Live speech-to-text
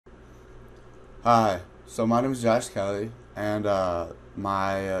Hi, so my name is Josh Kelley, and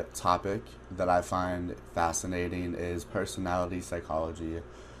my topic that I find fascinating is personality psychology,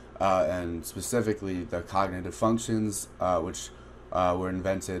 and specifically the cognitive functions, which were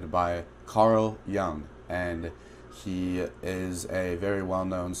invented by Carl Jung. And he is a very well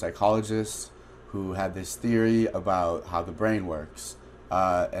known psychologist who had this theory about how the brain works.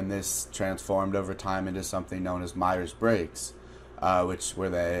 And this transformed over time into something known as Myers-Briggs, which where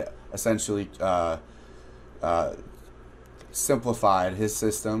they essentially uh, simplified his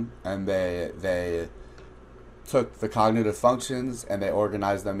system, and they took the cognitive functions and they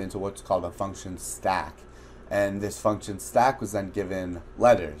organized them into what's called a function stack. And this function stack was then given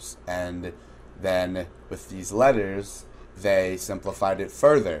letters, and then with these letters they simplified it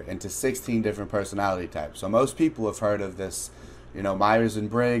further into 16 different personality types. So most people have heard of this,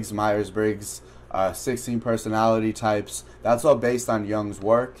 Myers-Briggs, 16 personality types. That's all based on Jung's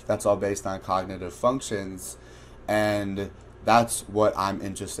work. That's all based on cognitive functions, and that's what I'm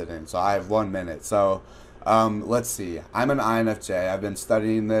interested in. So I have 1 minute. So let's see. I'm an INFJ. I've been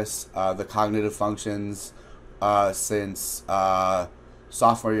studying this, the cognitive functions, since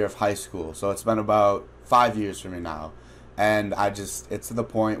sophomore year of high school. So it's been about 5 years for me now. And it's to the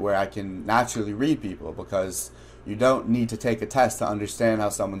point where I can naturally read people, because you don't need to take a test to understand how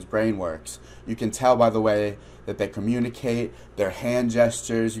someone's brain works. You can tell by the way that they communicate, their hand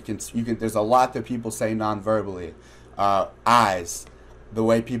gestures. There's a lot that people say non-verbally. Eyes, the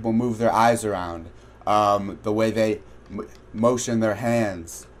way people move their eyes around, the way they motion their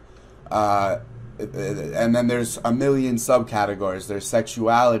hands. And then there's a million subcategories. There's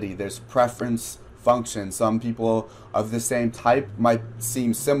sexuality, there's preference function. Some people of the same type might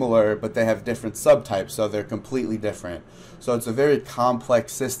seem similar, but they have different subtypes, so they're completely different. So it's a very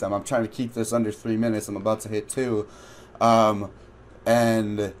complex system. I'm trying to keep this under 3 minutes. I'm about to hit 2.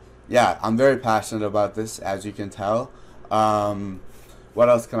 And yeah, I'm very passionate about this, as you can tell. What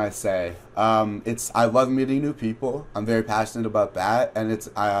else can I say? I love meeting new people. I'm very passionate about that, and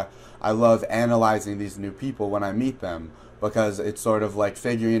I love analyzing these new people when I meet them, because it's sort of like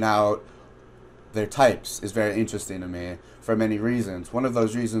figuring out their types is very interesting to me for many reasons. One of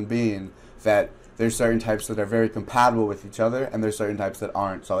those reasons being that there's certain types that are very compatible with each other, and there's certain types that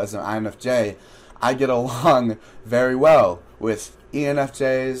aren't. So as an INFJ, I get along very well with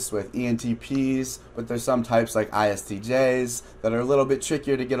ENFJs, with ENTPs, but there's some types like ISTJs that are a little bit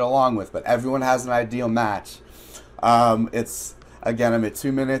trickier to get along with, but everyone has an ideal match. Again, I'm at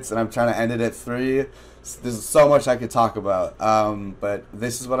 2 minutes and I'm trying to end it at 3. There's so much I could talk about, but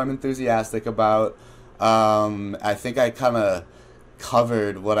this is what I'm enthusiastic about. I think I kind of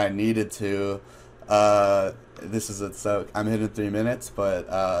covered what I needed to. So I'm hitting 3 minutes,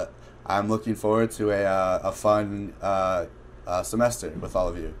 but I'm looking forward to a fun semester with all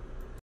of you.